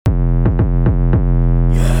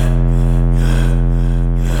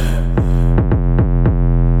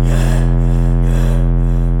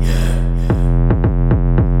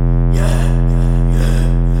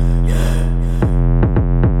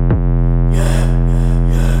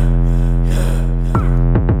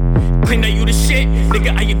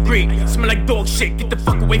nigga, I agree. Smell like dog shit, get the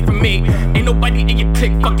fuck away from me. Ain't nobody in your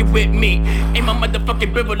clique fucking with me. Ain't my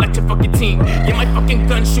motherfucking river like your fucking team. Yeah, my fucking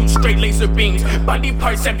gun shoot straight laser beams. Body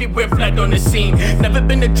parts everywhere, blood on the scene. Never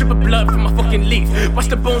been a drip of blood from my fucking leaf. Watch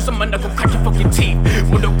the bones on my knuckle, crack your fucking teeth.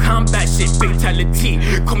 Mortal Kombat shit, fatality.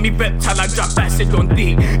 Call me reptile, I drop acid on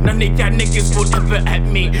D. None of y'all niggas will ever at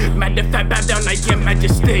me. Matter of fact, bow down, I am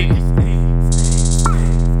majesty.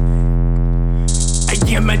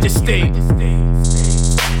 I am majesty.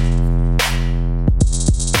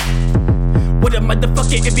 What a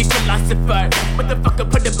motherfucker, it be philosopher. Motherfucker,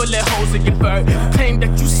 put the bullet holes in your bird. Claim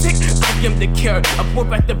that you sick, I am the cure. I war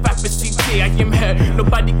at the rapper CT, I am here.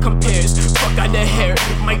 Nobody compares, fuck out of hair.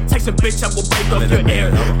 Mike Tyson, bitch, I will break off your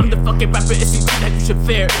ear. I'm the fucking rapper SCT that you should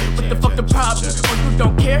fear. What the fuck the problem? When you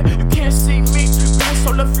don't care, you can't see me. Blind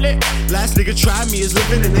solar flip. Last nigga try me is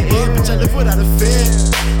living in the air. Bitch, I live without a fear.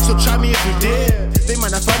 So try me if you did. They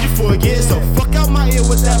might not find you for a year. So fuck out my ear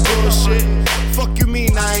with that bullshit. Fuck you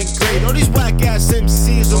mean I ain't great. All these whack ass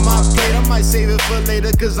MCs on my plate. I might save it for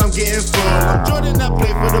later cause I'm getting full. I'm Jordan that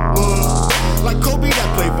play for the Bulls. Like Kobe that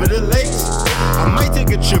play for the Lakers. I might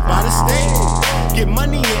take a trip out of state. Get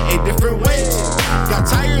money in 8 different ways. Got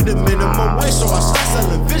tired of minimum wage, so I start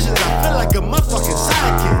selling vision. I feel like a motherfucking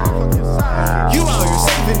sidekick. You out here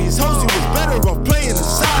saving these hoes, you was better off playing a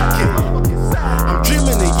sidekick. I'm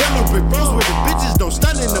dreaming of yellow brick roads where the bitches don't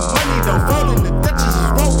stun and the money don't fall in the Dutchess is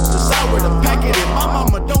roll with the side where the packet and my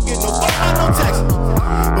mama don't get no fuck by no taxes.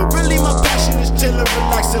 But really my passion is chillin',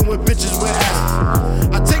 relaxing with bitches with asses.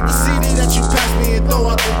 I take the CD that you pass me and throw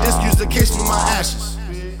out the disc, use the case for my ashes.